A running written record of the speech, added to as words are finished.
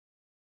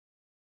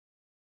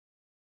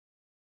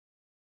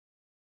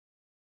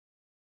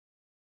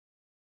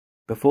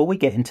Before we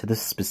get into the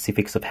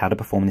specifics of how to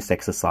perform this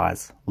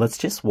exercise, let's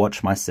just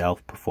watch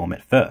myself perform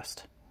it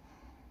first.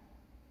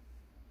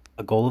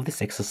 A goal of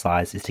this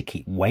exercise is to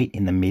keep weight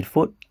in the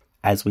midfoot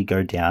as we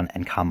go down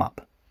and come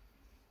up.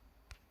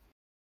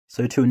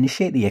 So to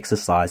initiate the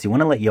exercise, you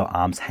want to let your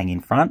arms hang in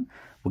front.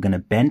 We're going to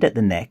bend at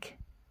the neck,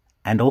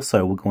 and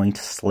also we're going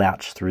to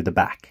slouch through the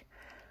back.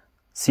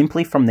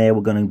 Simply from there, we're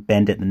going to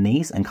bend at the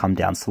knees and come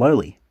down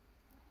slowly.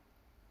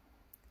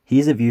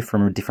 Here's a view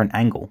from a different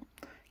angle.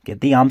 Get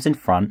the arms in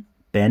front,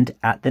 bend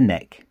at the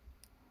neck,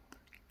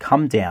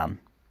 come down,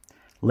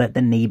 let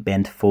the knee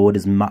bend forward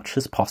as much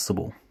as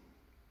possible.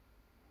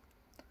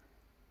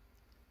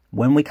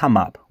 When we come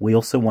up, we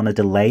also want to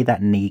delay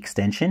that knee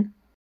extension,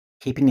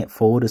 keeping it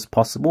forward as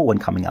possible when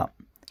coming up.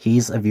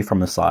 Here's a view from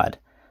the side.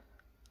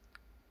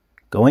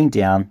 Going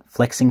down,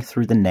 flexing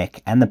through the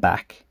neck and the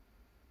back,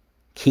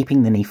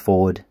 keeping the knee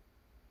forward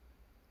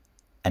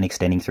and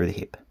extending through the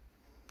hip.